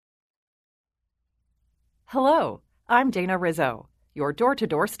Hello, I'm Dana Rizzo, your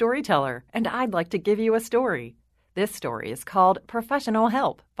door-to-door storyteller, and I'd like to give you a story. This story is called Professional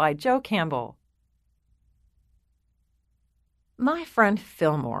Help by Joe Campbell. My friend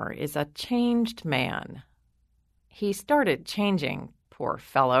Fillmore is a changed man. He started changing, poor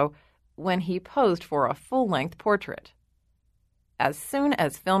fellow, when he posed for a full-length portrait. As soon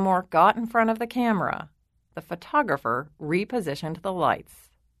as Fillmore got in front of the camera, the photographer repositioned the lights.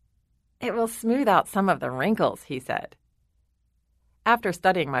 "It will smooth out some of the wrinkles," he said. After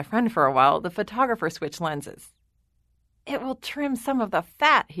studying my friend for a while, the photographer switched lenses. "It will trim some of the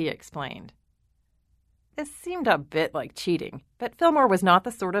fat," he explained. This seemed a bit like cheating, but Fillmore was not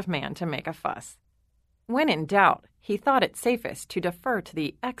the sort of man to make a fuss. When in doubt, he thought it safest to defer to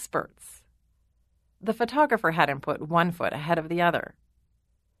the experts. The photographer had him put one foot ahead of the other.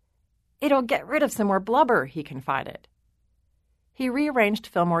 "It'll get rid of some more blubber," he confided. He rearranged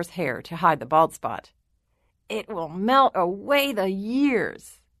Fillmore's hair to hide the bald spot. "It will melt away the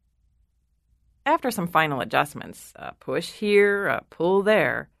years." After some final adjustments, a push here, a pull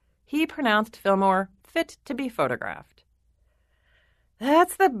there, he pronounced Fillmore fit to be photographed.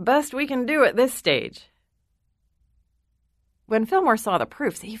 "That's the best we can do at this stage." When Fillmore saw the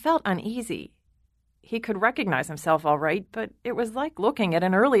proofs, he felt uneasy. He could recognize himself all right, but it was like looking at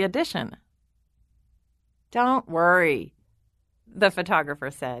an early edition. "Don't worry," the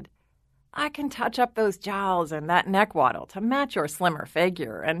photographer said. "I can touch up those jowls and that neck waddle to match your slimmer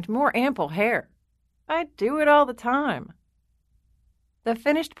figure and more ample hair. I do it all the time." The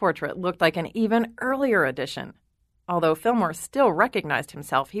finished portrait looked like an even earlier edition. Although Fillmore still recognized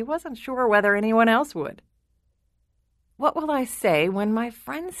himself, he wasn't sure whether anyone else would. "What will I say when my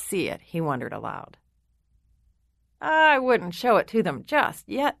friends see it?" he wondered aloud. "I wouldn't show it to them just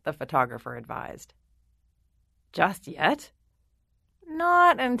yet," the photographer advised. "Just yet?"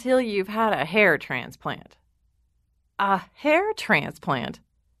 "Not until you've had a hair transplant." A hair transplant?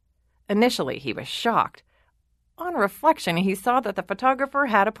 Initially, he was shocked. On reflection, he saw that the photographer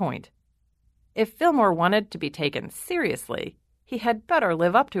had a point. If Fillmore wanted to be taken seriously, he had better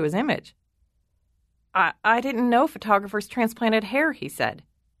live up to his image. I didn't know photographers transplanted hair," he said.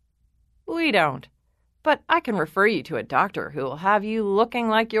 "We don't, but I can refer you to a doctor who will have you looking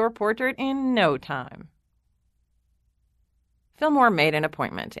like your portrait in no time." Fillmore made an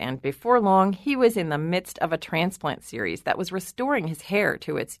appointment, and before long, he was in the midst of a transplant series that was restoring his hair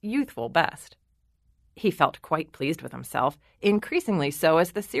to its youthful best. He felt quite pleased with himself, increasingly so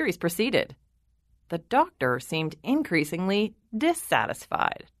as the series proceeded. The doctor seemed increasingly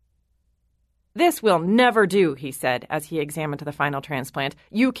dissatisfied. "This will never do," he said as he examined the final transplant.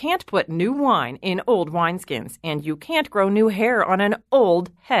 "You can't put new wine in old wineskins, and you can't grow new hair on an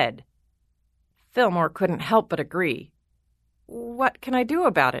old head." Fillmore couldn't help but agree. "What can I do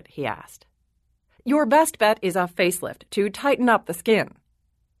about it?" he asked. "Your best bet is a facelift to tighten up the skin."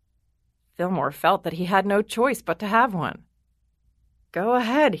 Fillmore felt that he had no choice but to have one. "Go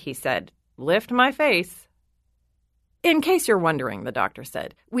ahead," he said. "Lift my face." "In case you're wondering," the doctor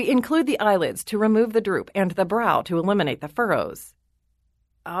said, "we include the eyelids to remove the droop and the brow to eliminate the furrows."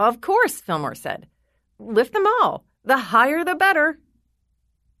 "Of course," Fillmore said. "Lift them all. The higher the better."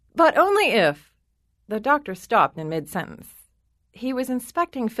 "But only if—" The doctor stopped in mid-sentence. He was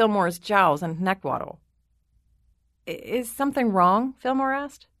inspecting Fillmore's jowls and neck waddle. "Is something wrong?" Fillmore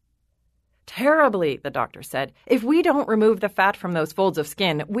asked. "Terribly," the doctor said. "If we don't remove the fat from those folds of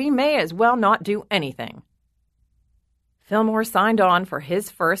skin, we may as well not do anything." Fillmore signed on for his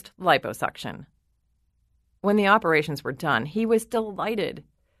first liposuction. When the operations were done, he was delighted.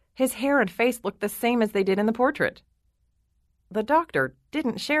 His hair and face looked the same as they did in the portrait. The doctor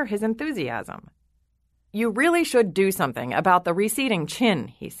didn't share his enthusiasm. "You really should do something about the receding chin,"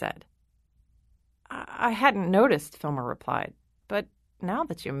 he said. I hadn't noticed," Fillmore replied, "but now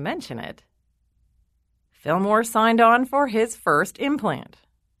that you mention it." Fillmore signed on for his first implant.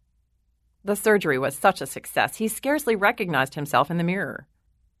 The surgery was such a success, he scarcely recognized himself in the mirror.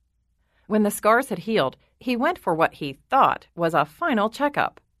 When the scars had healed, he went for what he thought was a final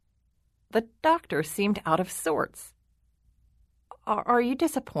checkup. The doctor seemed out of sorts. Are you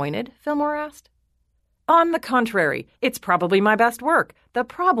disappointed?" Fillmore asked. "On the contrary, it's probably my best work. The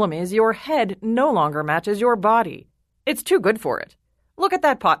problem is your head no longer matches your body. It's too good for it. Look at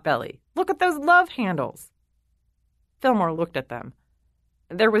that pot belly. Look at those love handles." Fillmore looked at them.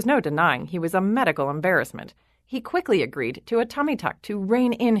 There was no denying he was a medical embarrassment. He quickly agreed to a tummy tuck to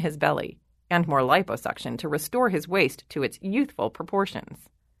rein in his belly, and more liposuction to restore his waist to its youthful proportions.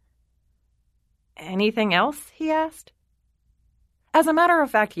 "Anything else?" he asked. "As a matter of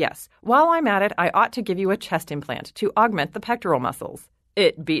fact, yes. While I'm at it, I ought to give you a chest implant to augment the pectoral muscles.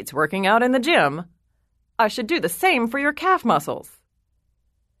 It beats working out in the gym." I should do the same for your calf muscles."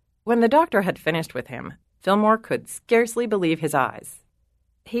 When the doctor had finished with him, Fillmore could scarcely believe his eyes.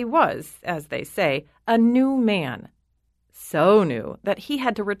 He was, as they say, a new man. So new that he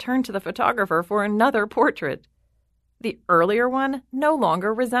had to return to the photographer for another portrait. The earlier one no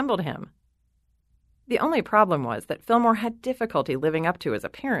longer resembled him. The only problem was that Fillmore had difficulty living up to his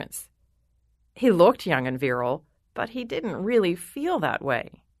appearance. He looked young and virile, but he didn't really feel that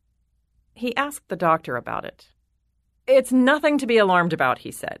way. He asked the doctor about it. "It's nothing to be alarmed about,"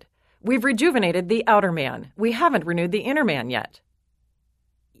 he said. "We've rejuvenated the outer man. We haven't renewed the inner man yet."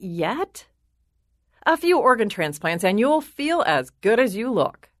 "Yet?" "A few organ transplants and you'll feel as good as you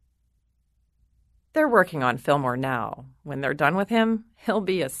look." They're working on Fillmore now. When they're done with him, he'll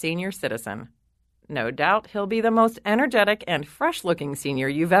be a senior citizen. No doubt he'll be the most energetic and fresh-looking senior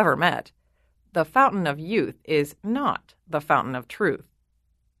you've ever met. The fountain of youth is not the fountain of truth.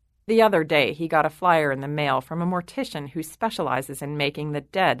 The other day, he got a flyer in the mail from a mortician who specializes in making the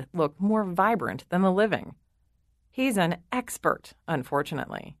dead look more vibrant than the living. He's an expert,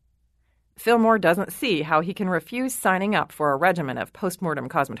 unfortunately. Fillmore doesn't see how he can refuse signing up for a regimen of postmortem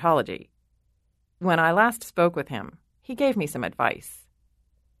cosmetology. When I last spoke with him, he gave me some advice.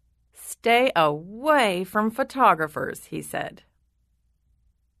 "Stay away from photographers," he said.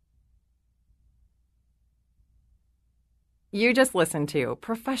 You just listened to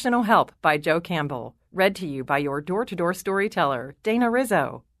Professional Help by Joe Campbell, read to you by your door-to-door storyteller, Dana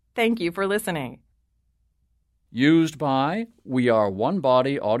Rizzo. Thank you for listening. Used by We Are One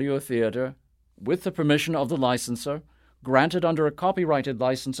Body Audio Theater, with the permission of the licenser, granted under a copyrighted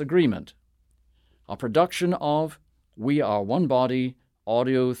license agreement. A production of We Are One Body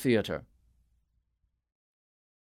Audio Theater.